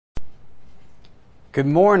Good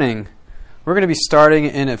morning. We're going to be starting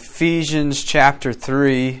in Ephesians chapter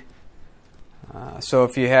 3. So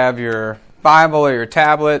if you have your Bible or your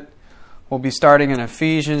tablet, we'll be starting in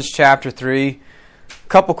Ephesians chapter 3. A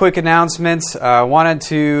couple quick announcements. I wanted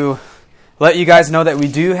to let you guys know that we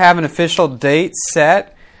do have an official date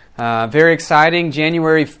set. Very exciting,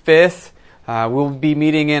 January 5th. We'll be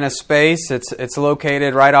meeting in a space. It's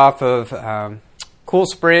located right off of Cool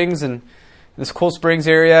Springs, and this Cool Springs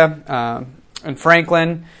area in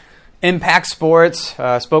Franklin. Impact Sports.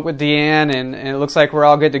 Spoke with Deanne, and it looks like we're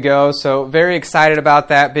all good to go. So very excited about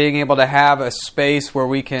that, being able to have a space where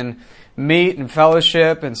we can meet and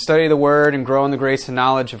fellowship and study the Word and grow in the grace and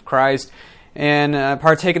knowledge of Christ, and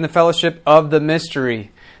partake in the fellowship of the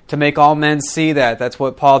mystery to make all men see that. That's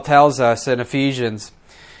what Paul tells us in Ephesians.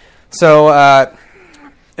 So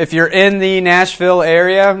if you're in the Nashville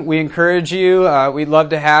area, we encourage you. We'd love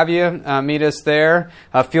to have you meet us there.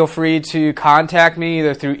 Feel free to contact me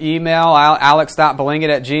either through email,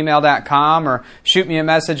 alex.belingit@gmail.com, or shoot me a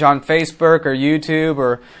message on Facebook or YouTube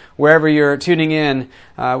or wherever you're tuning in.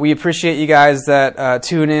 We appreciate you guys that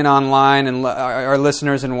tune in online and our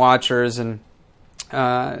listeners and watchers. And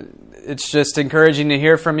it's just encouraging to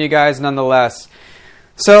hear from you guys nonetheless.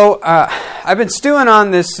 So I've been stewing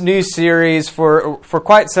on this new series for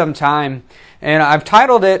quite some time, and I've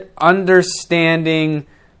titled it Understanding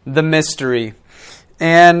the Mystery.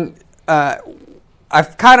 And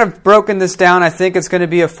I've kind of broken this down. I think it's going to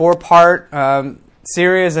be a 4-part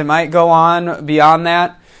series. It might go on beyond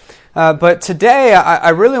that. But today I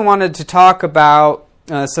really wanted to talk about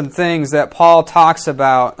some things that Paul talks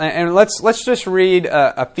about. And let's just read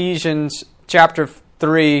Ephesians chapter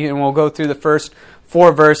 3, and we'll go through the first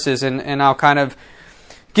 4 verses, and I'll kind of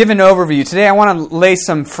give an overview. Today I want to lay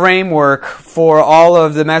some framework for all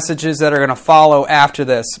of the messages that are going to follow after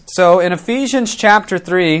this. So in Ephesians chapter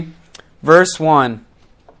 3, verse 1,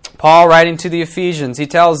 Paul, writing to the Ephesians, he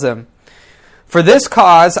tells them, "For this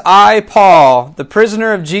cause I, Paul, the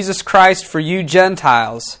prisoner of Jesus Christ for you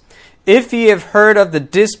Gentiles, if ye have heard of the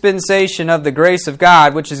dispensation of the grace of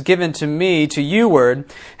God, which is given to me to youward,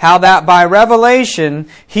 how that by revelation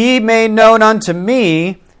he made known unto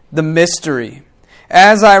me the mystery,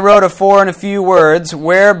 as I wrote afore in a few words,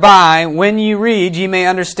 whereby, when ye read, ye may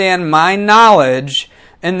understand my knowledge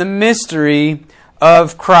in the mystery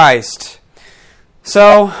of Christ."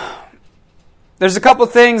 So, there's a couple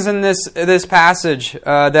things in this passage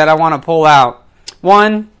that I want to pull out.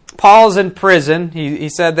 One, Paul's in prison. He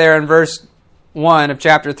said there in verse 1 of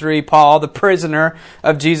chapter 3, Paul, the prisoner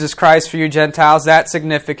of Jesus Christ for you Gentiles. That's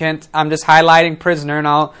significant. I'm just highlighting prisoner, and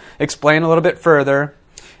I'll explain a little bit further.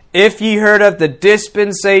 If ye heard of the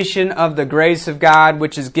dispensation of the grace of God,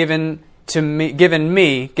 which is given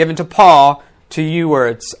to Paul, to you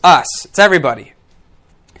words, us. It's everybody.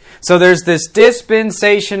 So there's this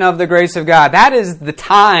dispensation of the grace of God. That is the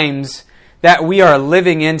times that we are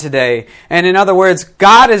living in today. And in other words,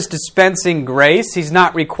 God is dispensing grace. He's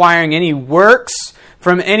not requiring any works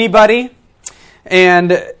from anybody.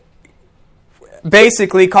 And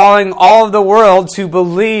basically calling all of the world to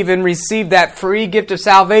believe and receive that free gift of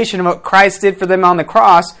salvation of what Christ did for them on the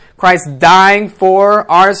cross. Christ dying for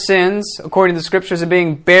our sins, according to the Scriptures, and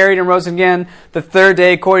being buried and rose again the 3rd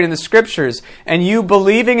day, according to the Scriptures. And you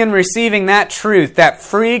believing and receiving that truth, that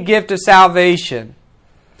free gift of salvation,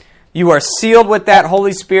 you are sealed with that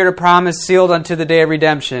Holy Spirit of promise, sealed unto the day of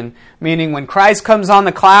redemption. Meaning when Christ comes on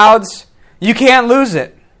the clouds, you can't lose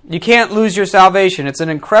it. You can't lose your salvation. It's an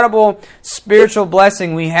incredible spiritual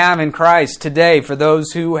blessing we have in Christ today for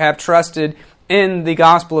those who have trusted in the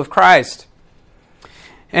gospel of Christ.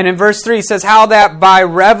 And in verse 3 it says, how that by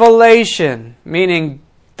revelation, meaning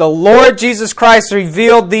the Lord Jesus Christ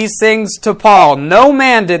revealed these things to Paul. No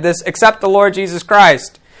man did this except the Lord Jesus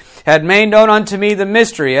Christ. Had made known unto me the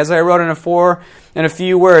mystery, as I wrote in a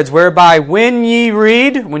few words, whereby when you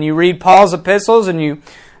read Paul's epistles and you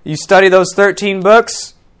study those 13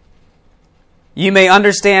 books, you may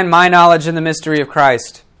understand my knowledge in the mystery of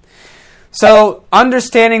Christ. So,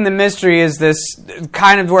 understanding the mystery is this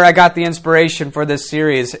kind of where I got the inspiration for this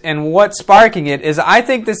series. And what's sparking it is I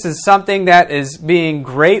think this is something that is being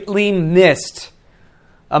greatly missed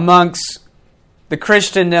amongst the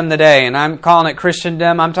Christendom today, and I'm calling it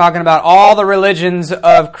Christendom. I'm talking about all the religions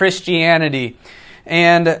of Christianity.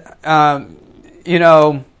 And,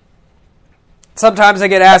 sometimes I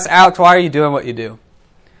get asked, Alex, why are you doing what you do?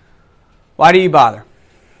 Why do you bother?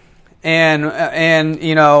 And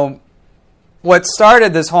what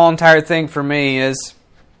started this whole entire thing for me is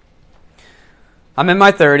I'm in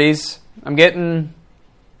my 30s. I'm getting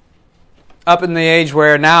up in the age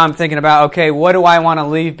where now I'm thinking about, okay, what do I want to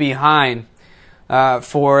leave behind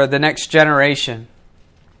for the next generation?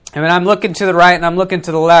 And I'm looking to the right and I'm looking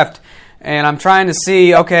to the left, and I'm trying to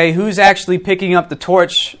see, okay, who's actually picking up the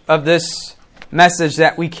torch of this message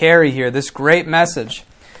that we carry here, this great message.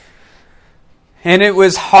 And it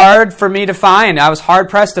was hard for me to find. I was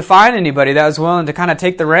hard-pressed to find anybody that was willing to kind of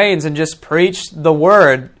take the reins and just preach the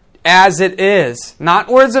word as it is. Not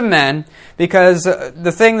words of men, because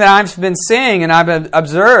the thing that I've been seeing and I've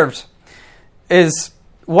observed is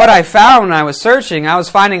what I found when I was searching. I was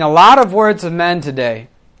finding a lot of words of men today.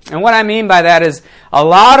 And what I mean by that is a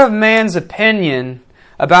lot of man's opinion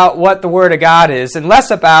about what the Word of God is, and less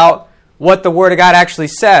about what the Word of God actually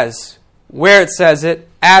says, where it says it,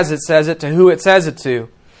 as it says it, to who it says it to.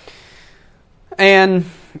 And,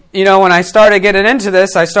 when I started getting into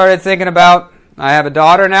this, I started thinking about, I have a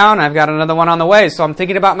daughter now, and I've got another one on the way, so I'm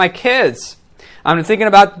thinking about my kids. I'm thinking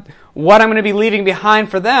about what I'm going to be leaving behind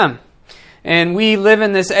for them. And we live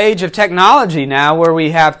in this age of technology now where we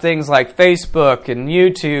have things like Facebook and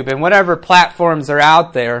YouTube and whatever platforms are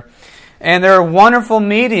out there. And there are wonderful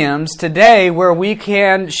mediums today where we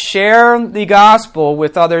can share the gospel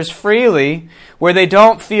with others freely, where they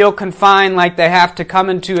don't feel confined like they have to come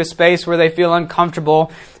into a space where they feel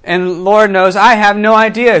uncomfortable. And Lord knows, I have no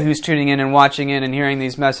idea who's tuning in and watching in and hearing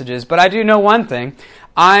these messages. But I do know one thing.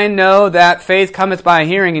 I know that faith cometh by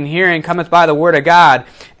hearing, and hearing cometh by the word of God.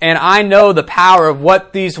 And I know the power of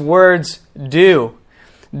what these words do.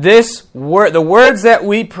 The words that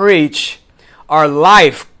we preach are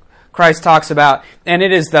life, Christ talks about. And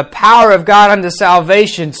it is the power of God unto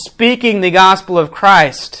salvation, speaking the gospel of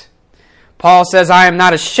Christ. Paul says, I am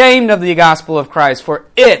not ashamed of the gospel of Christ, for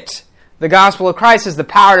it, the gospel of Christ, is the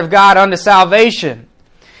power of God unto salvation.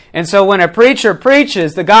 And so when a preacher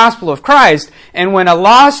preaches the gospel of Christ, and when a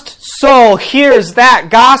lost soul hears that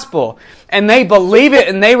gospel, and they believe it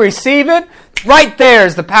and they receive it, right there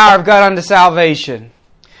is the power of God unto salvation.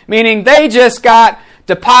 Meaning they just got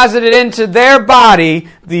deposited into their body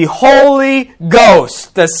the Holy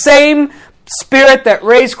Ghost. The same Spirit that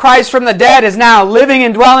raised Christ from the dead is now living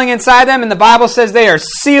and dwelling inside them, and the Bible says they are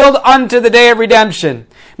sealed unto the day of redemption.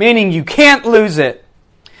 Meaning you can't lose it.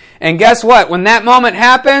 And guess what? When that moment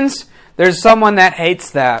happens, there's someone that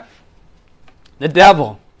hates that. The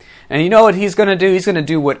devil. And you know what he's going to do? He's going to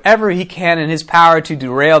do whatever he can in his power to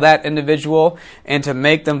derail that individual and to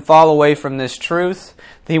make them fall away from this truth.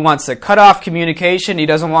 He wants to cut off communication. He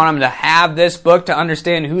doesn't want them to have this book to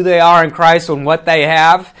understand who they are in Christ and what they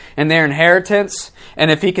have and their inheritance.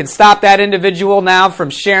 And if he can stop that individual now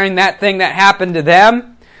from sharing that thing that happened to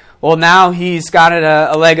them, well, now he's got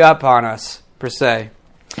a leg up on us, per se.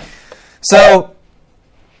 So,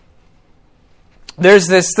 there's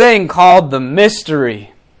this thing called the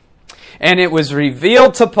mystery. And it was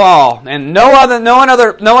revealed to Paul. And no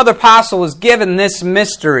other apostle was given this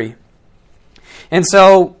mystery. And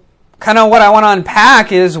so, kind of what I want to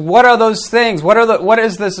unpack is, what are those things? What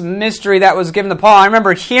is this mystery that was given to Paul? I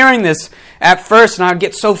remember hearing this at first, and I would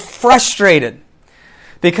get so frustrated.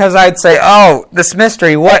 Because I'd say, oh, this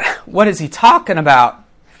mystery, what is he talking about?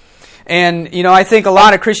 And, I think a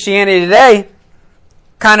lot of Christianity today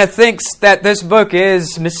kind of thinks that this book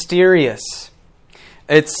is mysterious.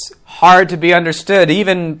 It's hard to be understood.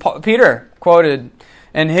 Even Peter quoted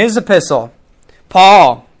in his epistle,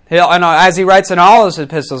 Paul, as he writes in all his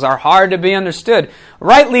epistles, are hard to be understood.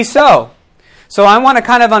 Rightly so. So I want to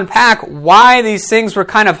kind of unpack why these things were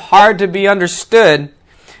kind of hard to be understood.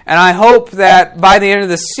 And I hope that by the end of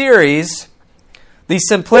the series, the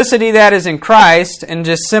simplicity that is in Christ and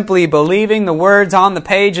just simply believing the words on the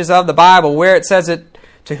pages of the Bible, where it says it,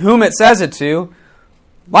 to whom it says it to,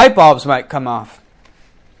 light bulbs might come off.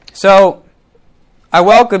 So I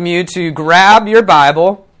welcome you to grab your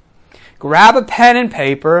Bible, grab a pen and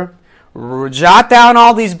paper, jot down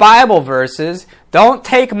all these Bible verses. Don't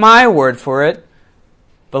take my word for it.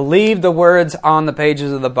 Believe the words on the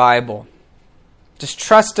pages of the Bible. Just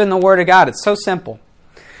trust in the Word of God. It's so simple.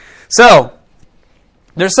 So,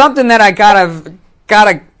 there's something that I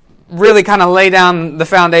gotta really kind of lay down the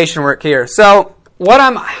foundation work here. So, what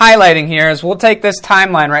I'm highlighting here is we'll take this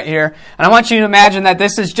timeline right here, and I want you to imagine that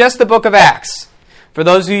this is just the book of Acts. For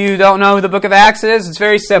those of you who don't know who the book of Acts is, it's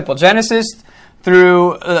very simple. Genesis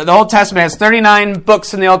through the Old Testament has 39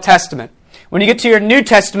 books in the Old Testament. When you get to your New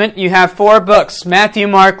Testament, you have 4 books, Matthew,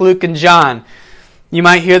 Mark, Luke, and John. You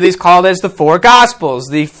might hear these called as the 4 Gospels,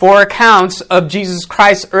 the 4 accounts of Jesus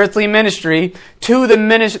Christ's earthly ministry to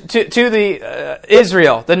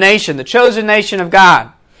Israel, the nation, the chosen nation of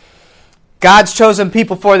God. God's chosen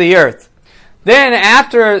people for the earth. Then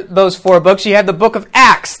after those 4 books, you have the book of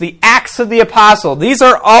Acts, the Acts of the Apostle. These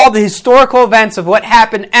are all the historical events of what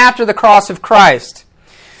happened after the cross of Christ.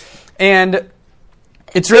 And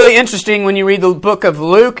It's really interesting when you read the book of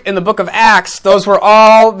Luke and the book of Acts. Those were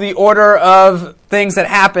all the order of things that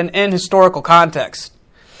happened in historical context.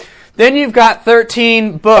 Then you've got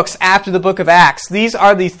 13 books after the book of Acts. These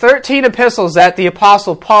are the 13 epistles that the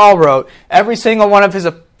Apostle Paul wrote. Every single one of his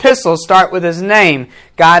epistles start with his name.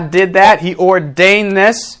 God did that. He ordained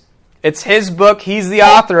this. It's his book. He's the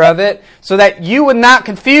author of it. So that you would not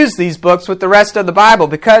confuse these books with the rest of the Bible,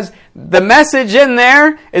 because the message in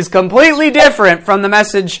there is completely different from the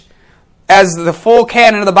message as the full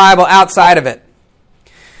canon of the Bible outside of it.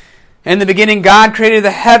 In the beginning, God created the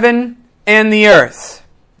heaven and the earth.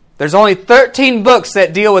 There's only 13 books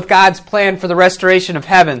that deal with God's plan for the restoration of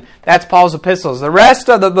heaven. That's Paul's epistles. The rest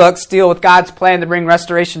of the books deal with God's plan to bring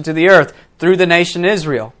restoration to the earth through the nation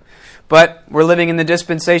Israel. But we're living in the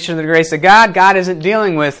dispensation of the grace of God. God isn't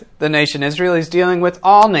dealing with the nation Israel. He's dealing with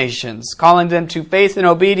all nations, calling them to faith and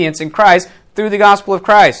obedience in Christ through the gospel of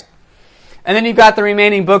Christ. And then you've got the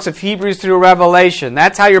remaining books of Hebrews through Revelation.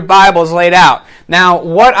 That's how your Bible is laid out. Now,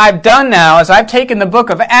 what I've done now is I've taken the book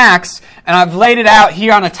of Acts and I've laid it out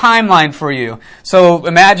here on a timeline for you. So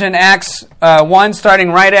imagine Acts 1 starting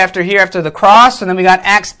right after here, after the cross, and then we got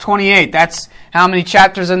Acts 28. That's how many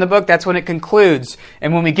chapters in the book. That's when it concludes.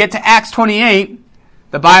 And when we get to Acts 28,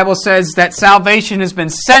 the Bible says that salvation has been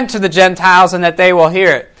sent to the Gentiles and that they will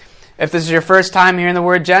hear it. If this is your first time hearing the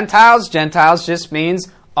word Gentiles, Gentiles just means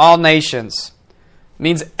all nations. It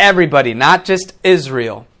means everybody, not just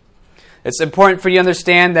Israel. It's important for you to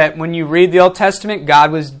understand that when you read the Old Testament,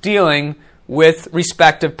 God was dealing with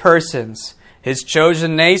respective persons. His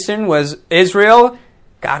chosen nation was Israel.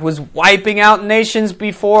 God was wiping out nations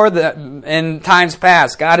before in times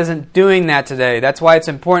past. God isn't doing that today. That's why it's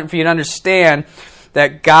important for you to understand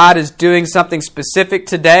that God is doing something specific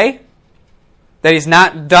today that He's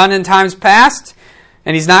not done in times past,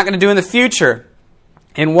 and He's not going to do in the future.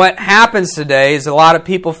 And what happens today is a lot of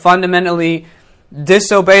people fundamentally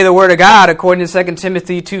disobey the Word of God, according to 2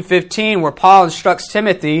 Timothy 2:15, where Paul instructs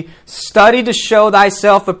Timothy, "Study to show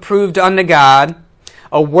thyself approved unto God,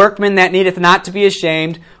 a workman that needeth not to be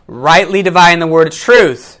ashamed, rightly dividing the word of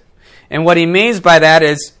truth." And what he means by that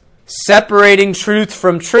is separating truth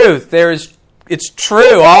from truth. It's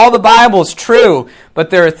true. All the Bible is true. But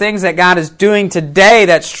there are things that God is doing today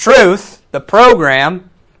that's truth, the program,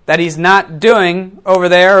 that He's not doing over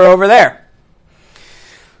there or over there.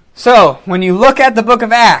 So, when you look at the book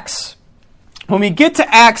of Acts, when we get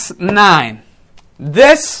to Acts 9,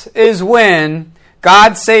 this is when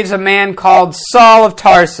God saves a man called Saul of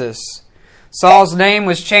Tarsus. Saul's name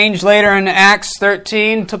was changed later in Acts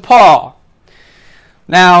 13 to Paul.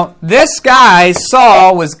 Now, this guy,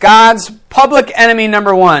 Saul, was God's public enemy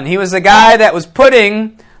number one. He was the guy that was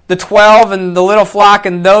putting the 12 and the little flock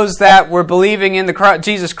and those that were believing in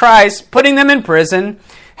Jesus Christ, putting them in prison,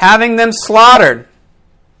 having them slaughtered.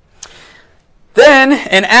 Then,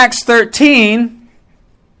 in Acts 13,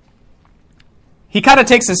 he kind of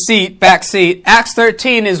takes a back seat. Acts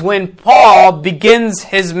 13 is when Paul begins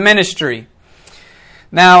his ministry.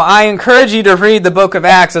 Now, I encourage you to read the book of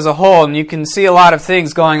Acts as a whole, and you can see a lot of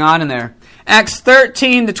things going on in there. Acts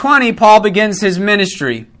 13 to 20, Paul begins his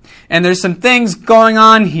ministry. And there's some things going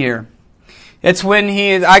on here. It's when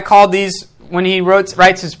when he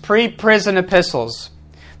writes his pre-prison epistles.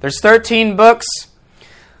 There's 13 books.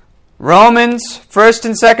 Romans, 1st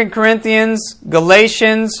and 2nd Corinthians,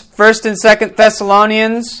 Galatians, 1st and 2nd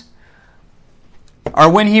Thessalonians are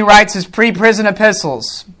when he writes his pre-prison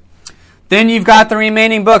epistles. Then you've got the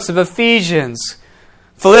remaining books of Ephesians,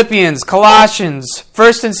 Philippians, Colossians,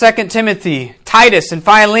 1st and 2nd Timothy, Titus, and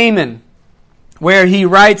Philemon, where he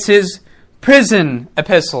writes his prison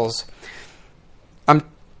epistles.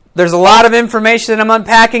 There's a lot of information that I'm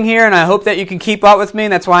unpacking here, and I hope that you can keep up with me,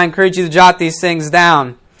 and that's why I encourage you to jot these things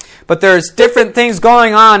down. But there's different things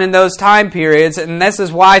going on in those time periods, and this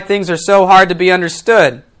is why things are so hard to be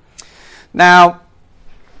understood. Now,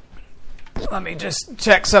 let me just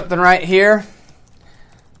check something right here.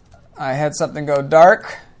 I had something go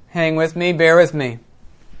dark. Hang with me, bear with me.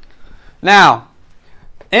 Now,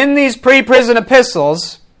 in these pre-prison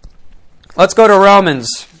epistles, let's go to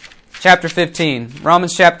Romans chapter 15.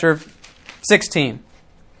 Romans chapter 16.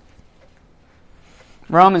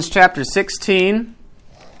 Romans chapter 16.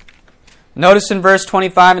 Notice in verse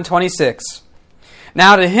 25 and 26.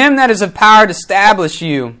 Now to him that is of power to establish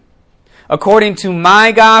you, according to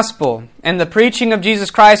my gospel, and the preaching of Jesus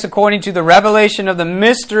Christ according to the revelation of the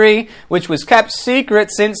mystery which was kept secret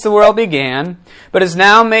since the world began, but is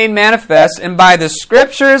now made manifest, and by the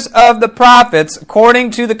scriptures of the prophets,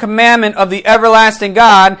 according to the commandment of the everlasting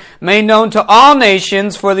God, made known to all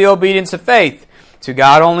nations for the obedience of faith. To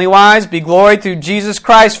God only wise be glory through Jesus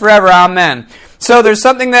Christ forever. Amen. So there's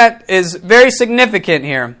something that is very significant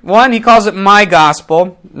here. One, he calls it my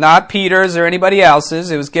gospel, not Peter's or anybody else's.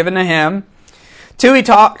 It was given to him. Two, he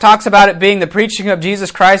talks about it being the preaching of Jesus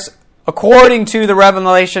Christ according to the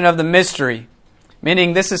revelation of the mystery,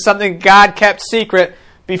 meaning this is something God kept secret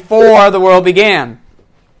before the world began.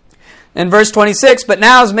 In verse 26, but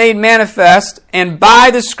now is made manifest, and by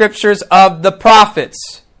the scriptures of the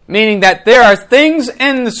prophets, meaning that there are things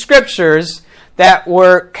in the scriptures that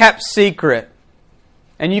were kept secret.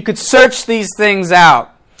 And you could search these things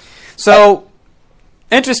out. So,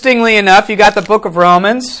 interestingly enough, you got the book of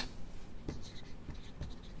Romans.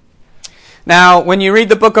 Now, when you read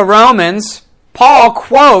the book of Romans, Paul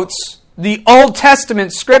quotes the Old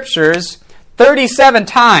Testament scriptures 37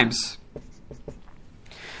 times.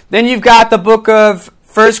 Then you've got the book of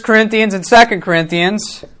 1 Corinthians and 2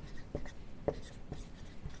 Corinthians.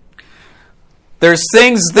 There's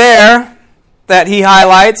things there that he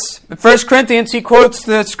highlights. In 1 Corinthians, he quotes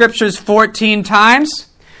the scriptures 14 times.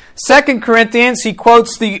 2 Corinthians, he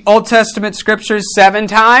quotes the Old Testament scriptures 7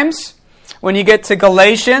 times. When you get to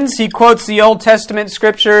Galatians, he quotes the Old Testament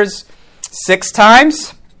scriptures 6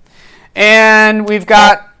 times. And we've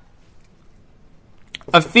got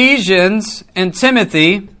Ephesians and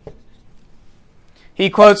Timothy. He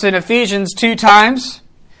quotes in Ephesians 2 times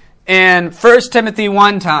and 1 Timothy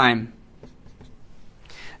 1 time.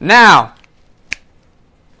 Now,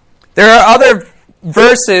 there are other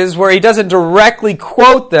verses where he doesn't directly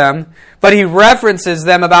quote them, but he references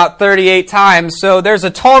them about 38 times. So there's a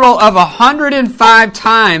total of 105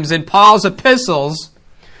 times in Paul's epistles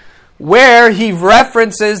where he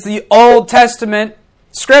references the Old Testament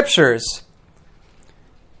scriptures.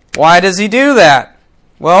 Why does he do that?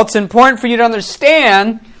 Well, it's important for you to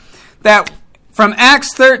understand that from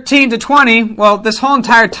Acts 13 to 20, well, this whole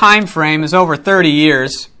entire time frame is over 30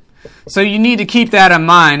 years. So you need to keep that in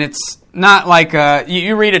mind. It's not like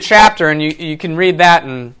you read a chapter and you can read that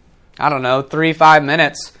in, 3-5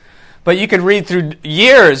 minutes. But you could read through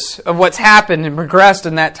years of what's happened and progressed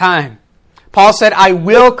in that time. Paul said, I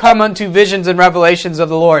will come unto visions and revelations of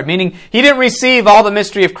the Lord. Meaning, he didn't receive all the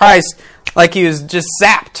mystery of Christ like he was just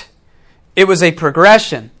zapped. It was a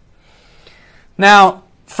progression. Now,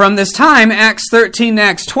 from this time, Acts 13 to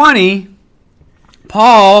Acts 20,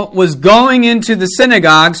 Paul was going into the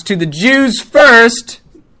synagogues, to the Jews first,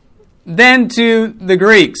 then to the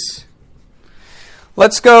Greeks.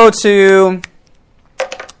 Let's go to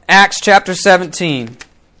Acts chapter 17.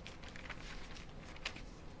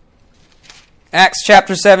 Acts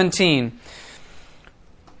chapter 17.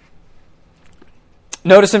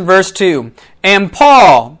 Notice in verse 2, and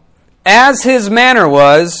Paul, as his manner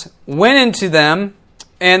was, went into them,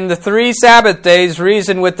 and the 3 Sabbath days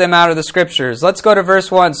reasoned with them out of the Scriptures. Let's go to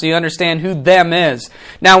verse 1 so you understand who them is.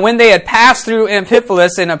 Now when they had passed through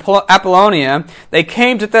Amphipolis and Apollonia, they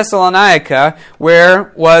came to Thessalonica,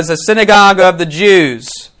 where was a synagogue of the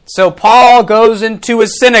Jews. So Paul goes into a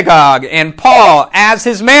synagogue, and Paul, as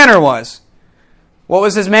his manner was. What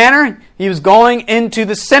was his manner? He was going into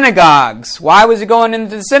the synagogues. Why was he going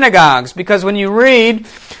into the synagogues? Because when you read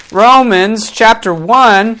Romans chapter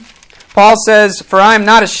 1, Paul says, for I am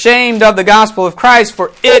not ashamed of the gospel of Christ,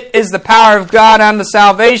 for it is the power of God unto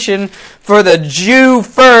salvation for the Jew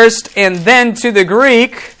first and then to the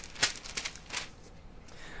Greek.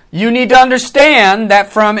 You need to understand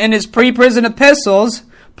that from in his pre-prison epistles,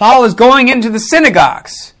 Paul is going into the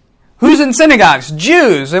synagogues. Who's in synagogues?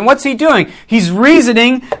 Jews. And what's he doing? He's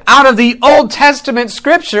reasoning out of the Old Testament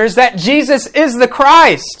scriptures that Jesus is the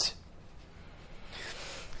Christ.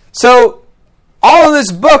 So, all of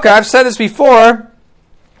this book, I've said this before,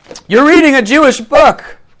 you're reading a Jewish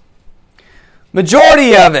book.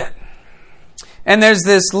 Majority of it. And there's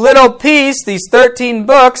this little piece, these 13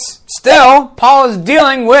 books, still, Paul is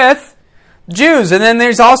dealing with Jews. And then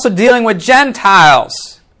there's also dealing with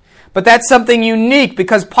Gentiles. But that's something unique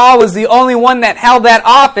because Paul was the only one that held that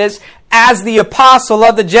office as the apostle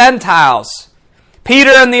of the Gentiles. Peter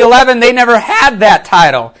and the 11, they never had that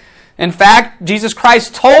title. In fact, Jesus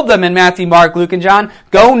Christ told them in Matthew, Mark, Luke, and John,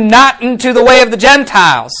 go not into the way of the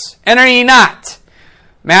Gentiles. Enter ye not.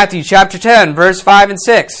 Matthew chapter 10, verse 5 and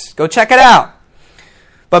 6. Go check it out.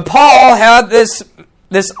 But Paul had this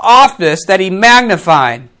office that he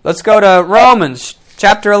magnified. Let's go to Romans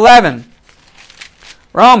chapter 11.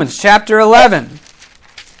 Romans chapter 11.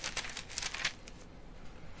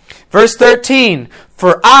 Verse 13.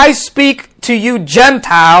 For I speak to you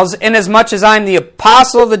Gentiles, inasmuch as I am the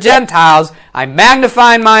apostle of the Gentiles, I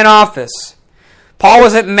magnify mine office. Paul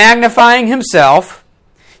wasn't magnifying himself.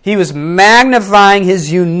 He was magnifying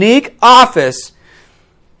his unique office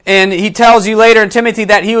And he tells you later in Timothy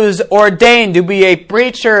that he was ordained to be a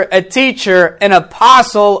preacher, a teacher, an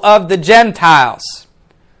apostle of the Gentiles.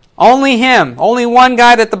 Only him. Only one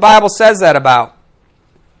guy that the Bible says that about.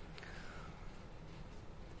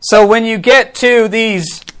 So when you get to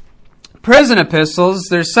these prison epistles,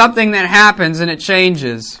 there's something that happens and it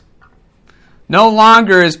changes. No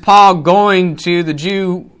longer is Paul going to the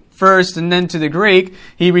Jew first and then to the Greek.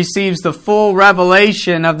 He receives the full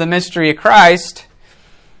revelation of the mystery of Christ.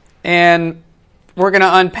 And we're going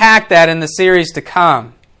to unpack that in the series to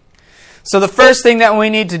come. So the first thing that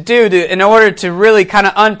we need to do in order to really kind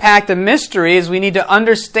of unpack the mystery is we need to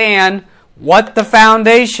understand what the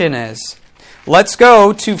foundation is. Let's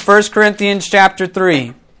go to 1 Corinthians chapter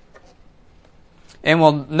 3. And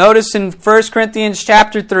we'll notice in 1 Corinthians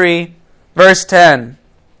chapter 3, verse 10.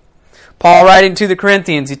 Paul writing to the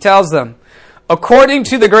Corinthians, he tells them, "According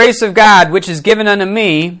to the grace of God which is given unto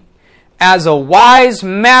me, as a wise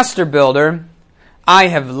master builder, I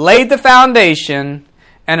have laid the foundation,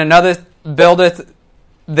 and another buildeth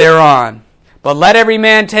thereon. But let every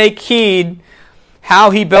man take heed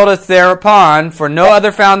how he buildeth thereupon, for no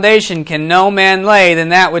other foundation can no man lay than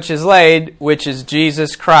that which is laid, which is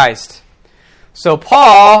Jesus Christ." So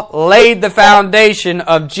Paul laid the foundation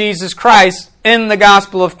of Jesus Christ in the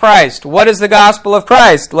gospel of Christ. What is the gospel of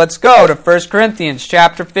Christ? Let's go to 1 Corinthians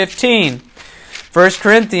chapter 15. 1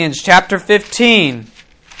 Corinthians chapter 15.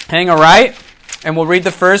 Hang a right, and we'll read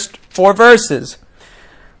the first 4 verses.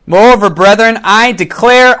 "Moreover, brethren, I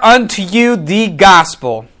declare unto you the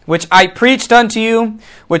gospel, which I preached unto you,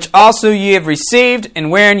 which also ye have received,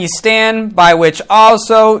 and wherein ye stand, by which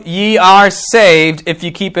also ye are saved, if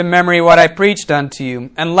you keep in memory what I preached unto you,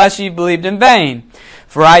 unless ye believed in vain.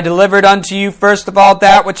 For I delivered unto you first of all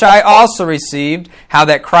that which I also received, how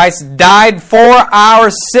that Christ died for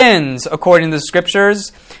our sins, according to the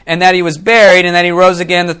Scriptures, and that he was buried, and that he rose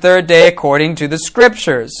again the third day, according to the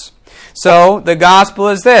Scriptures." So, the gospel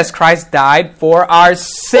is this: Christ died for our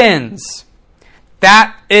sins.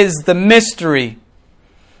 That is the mystery.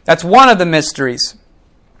 That's one of the mysteries.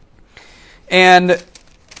 And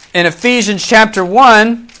in Ephesians chapter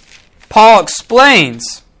 1, Paul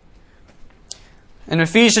explains. In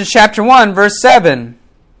Ephesians chapter 1, verse 7,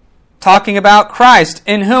 talking about Christ,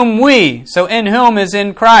 in whom we, so in whom is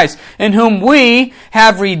in Christ, in whom we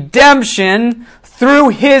have redemption through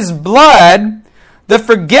his blood, the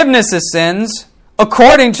forgiveness of sins,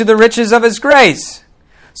 according to the riches of his grace.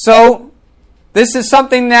 So, this is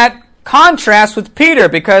something that contrasts with Peter,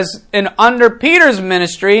 because under Peter's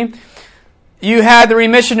ministry, you had the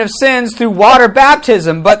remission of sins through water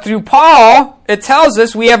baptism. But through Paul, it tells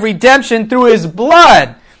us we have redemption through his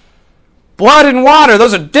blood. Blood and water,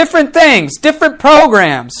 those are different things, different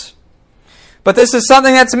programs. But this is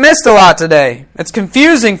something that's missed a lot today. It's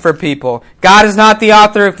confusing for people. God is not the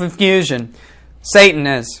author of confusion. Satan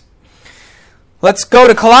is. Let's go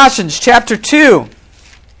to Colossians chapter 2.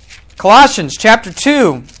 Colossians chapter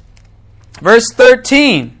 2, verse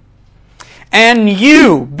 13. "And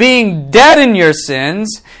you, being dead in your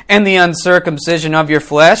sins, and the uncircumcision of your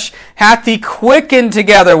flesh, hath he quickened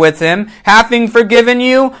together with him, having forgiven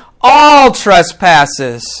you all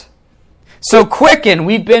trespasses." So quicken,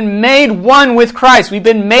 we've been made one with Christ. We've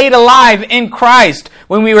been made alive in Christ.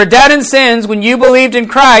 When we were dead in sins, when you believed in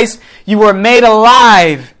Christ, you were made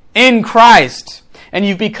alive in Christ. And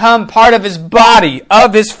you've become part of his body,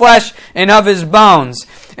 of his flesh, and of his bones.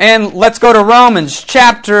 And let's go to Romans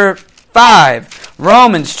chapter 5.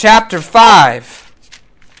 Romans chapter 5.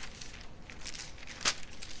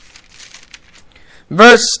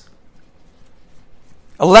 Verse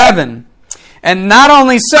 11. "And not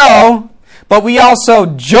only so, but we also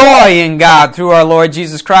joy in God through our Lord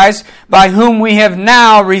Jesus Christ, by whom we have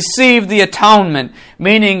now received the atonement."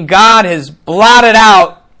 Meaning God has blotted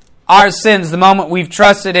out our sins the moment we've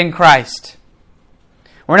trusted in Christ.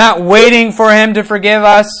 We're not waiting for him to forgive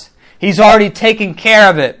us. He's already taken care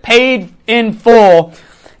of it, paid in full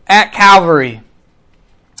at Calvary.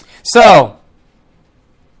 So,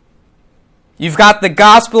 you've got the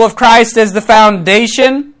gospel of Christ as the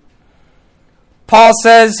foundation. Paul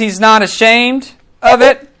says he's not ashamed of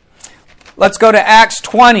it. Let's go to Acts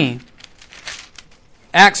 20.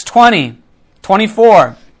 Acts 20,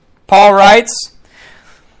 24. Paul writes,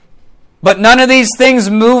 "But none of these things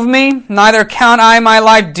move me, neither count I my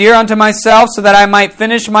life dear unto myself, so that I might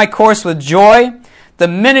finish my course with joy, the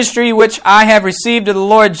ministry which I have received of the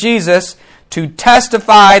Lord Jesus, to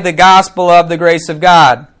testify the gospel of the grace of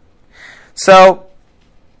God." So,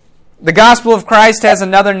 the gospel of Christ has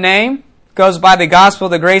another name, goes by the gospel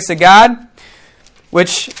of the grace of God.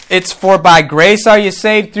 which it's for by grace are you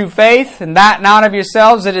saved through faith, and that not of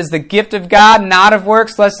yourselves, it is the gift of God, not of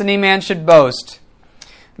works, lest any man should boast.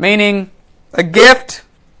 Meaning, a gift,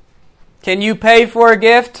 can you pay for a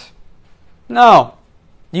gift? No,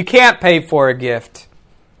 you can't pay for a gift.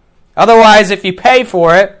 Otherwise, if you pay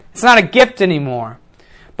for it, it's not a gift anymore.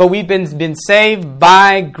 But we've been saved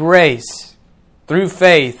by grace, through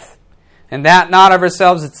faith, and that not of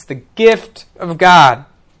ourselves, it's the gift of God.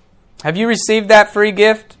 Have you received that free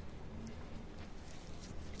gift?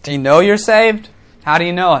 Do you know you're saved? How do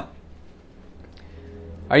you know it?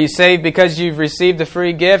 Are you saved because you've received the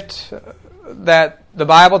free gift that the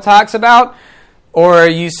Bible talks about? Or are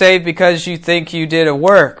you saved because you think you did a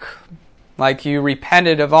work, like you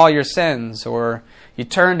repented of all your sins, or you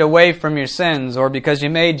turned away from your sins, or because you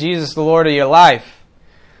made Jesus the Lord of your life?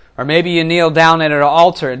 Or maybe you kneeled down at an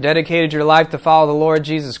altar and dedicated your life to follow the Lord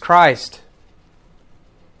Jesus Christ.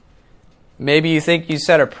 Maybe you think you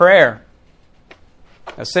said a prayer,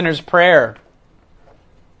 a sinner's prayer.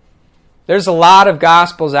 There's a lot of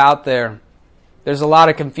gospels out there. There's a lot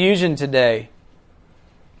of confusion today.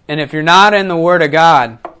 And if you're not in the Word of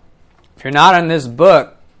God, if you're not in this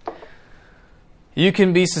book, you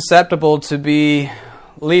can be susceptible to be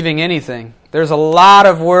leaving anything. There's a lot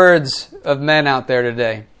of words of men out there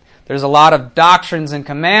today. There's a lot of doctrines and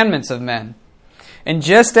commandments of men. And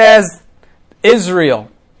just as Israel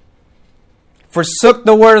forsook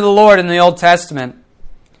the word of the Lord in the Old Testament,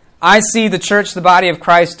 I see the church, the body of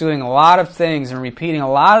Christ, doing a lot of things and repeating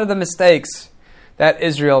a lot of the mistakes that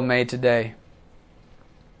Israel made today.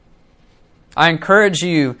 I encourage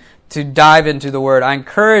you to dive into the Word. I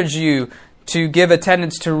encourage you to give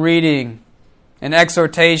attendance to reading and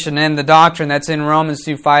exhortation and the doctrine that's in Romans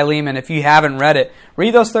through Philemon. If you haven't read it,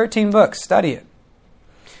 read those 13 books. Study it.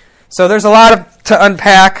 So there's a lot to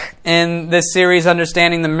unpack in this series,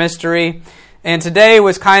 Understanding the Mystery. And today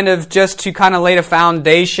was kind of just to kind of lay a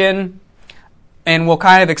foundation, and we'll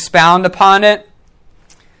kind of expound upon it.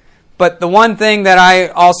 But the one thing that I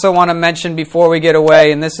also want to mention before we get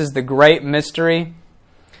away, and this is the great mystery,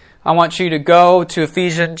 I want you to go to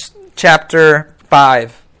Ephesians chapter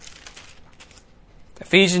 5.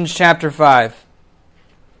 Ephesians chapter 5,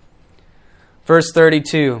 verse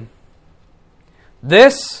 32.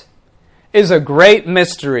 This is a great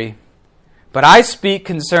mystery, but I speak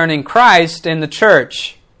concerning Christ and the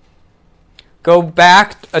church. Go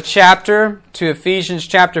back a chapter to Ephesians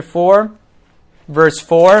chapter 4, verse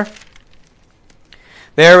 4.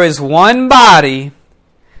 There is one body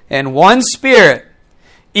and one Spirit,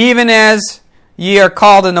 even as ye are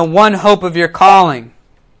called in the one hope of your calling.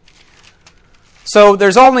 So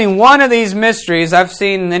there's only one of these mysteries. I've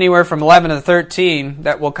seen anywhere from 11 to 13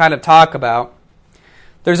 that we'll kind of talk about.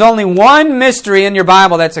 There's only one mystery in your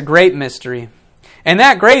Bible that's a great mystery. And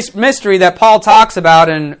that great mystery that Paul talks about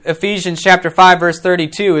in Ephesians chapter 5, verse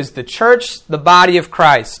 32 is the church, the body of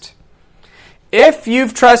Christ. If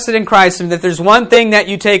you've trusted in Christ, and if there's one thing that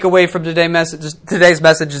you take away from today's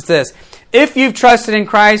message is this. If you've trusted in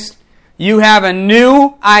Christ, you have a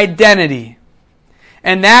new identity.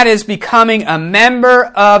 And that is becoming a member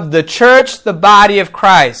of the church, the body of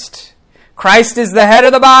Christ. Christ is the head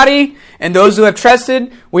of the body, and those who have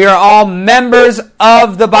trusted, we are all members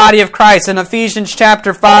of the body of Christ. In Ephesians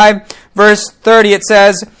chapter 5, verse 30, it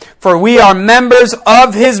says, "For we are members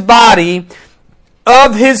of His body,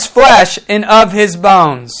 of His flesh, and of His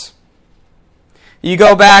bones." You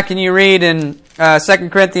go back and you read in 2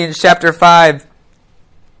 Corinthians chapter 5.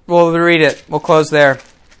 We'll read it. We'll close there.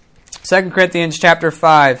 2 Corinthians chapter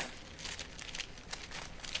 5.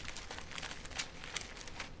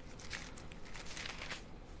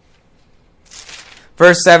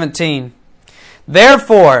 Verse 17.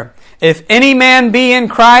 "Therefore, if any man be in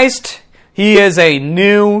Christ, he is a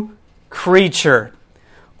new creature.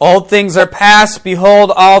 Old things are past,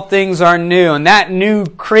 behold, all things are new." And that new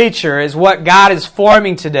creature is what God is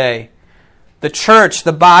forming today. The church,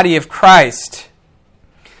 the body of Christ.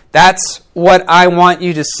 That's what I want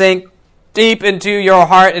you to sink deep into your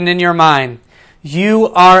heart and in your mind.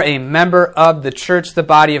 You are a member of the church, the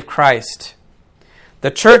body of Christ. The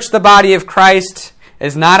church, the body of Christ,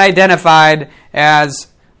 is not identified as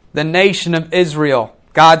the nation of Israel,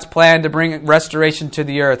 God's plan to bring restoration to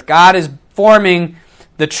the earth. God is forming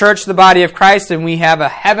the church, the body of Christ, and we have a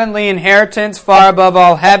heavenly inheritance far above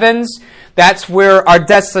all heavens. That's where our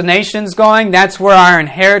destination's going. That's where our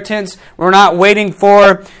inheritance. We're not waiting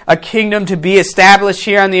for a kingdom to be established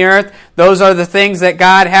here on the earth. Those are the things that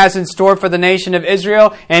God has in store for the nation of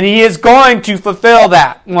Israel, and He is going to fulfill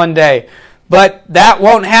that one day. But that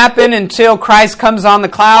won't happen until Christ comes on the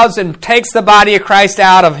clouds and takes the body of Christ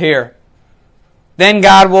out of here. then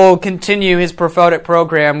God will continue His prophetic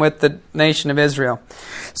program with the nation of Israel.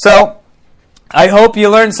 So, I hope you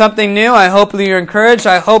learned something new. I hope that you're encouraged.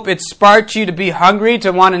 I hope it sparked you to be hungry,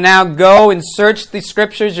 to want to now go and search the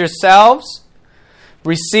Scriptures yourselves.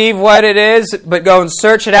 Receive what it is, but go and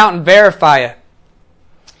search it out and verify it.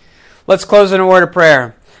 Let's close in a word of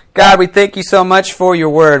prayer. God, we thank you so much for your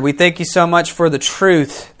word. We thank you so much for the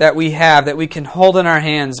truth that we have, that we can hold in our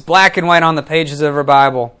hands, black and white on the pages of our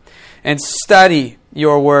Bible, and study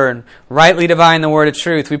your word, rightly divine the word of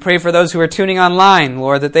truth. We pray for those who are tuning online,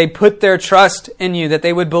 Lord, that they put their trust in you, that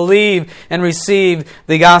they would believe and receive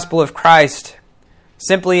the gospel of Christ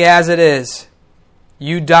simply as it is.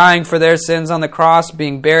 You dying for their sins on the cross,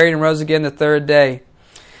 being buried and rose again the third day,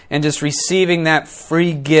 and just receiving that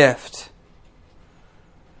free gift.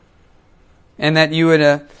 And that you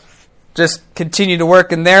would just continue to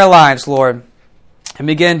work in their lives, Lord, and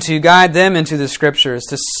begin to guide them into the Scriptures,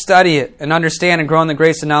 to study it and understand and grow in the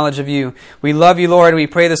grace and knowledge of you. We love you, Lord, and we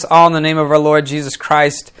pray this all in the name of our Lord Jesus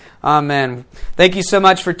Christ. Amen. Thank you so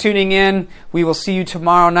much for tuning in. We will see you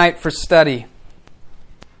tomorrow night for study.